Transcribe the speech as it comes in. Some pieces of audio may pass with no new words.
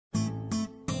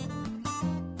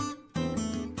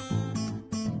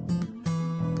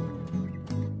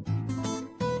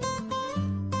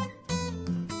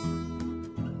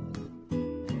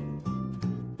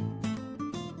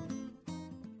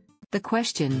The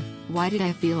question, why did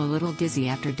I feel a little dizzy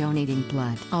after donating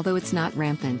blood? Although it's not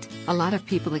rampant, a lot of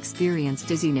people experience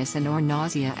dizziness and or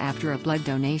nausea after a blood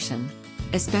donation.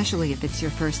 Especially if it's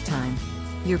your first time.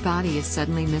 Your body is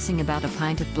suddenly missing about a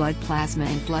pint of blood plasma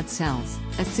and blood cells,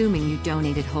 assuming you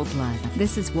donated whole blood.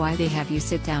 This is why they have you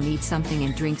sit down, eat something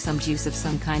and drink some juice of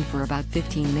some kind for about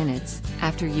 15 minutes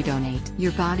after you donate.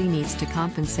 Your body needs to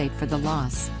compensate for the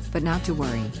loss, but not to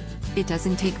worry. It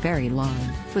doesn't take very long.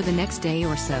 For the next day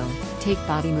or so, take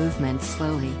body movements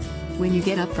slowly. When you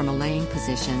get up from a laying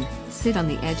position, sit on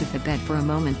the edge of the bed for a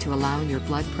moment to allow your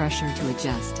blood pressure to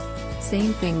adjust.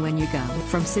 Same thing when you go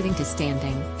from sitting to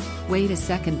standing. Wait a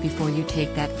second before you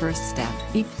take that first step.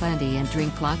 Eat plenty and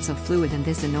drink lots of fluid, and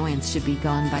this annoyance should be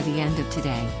gone by the end of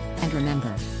today. And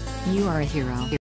remember, you are a hero.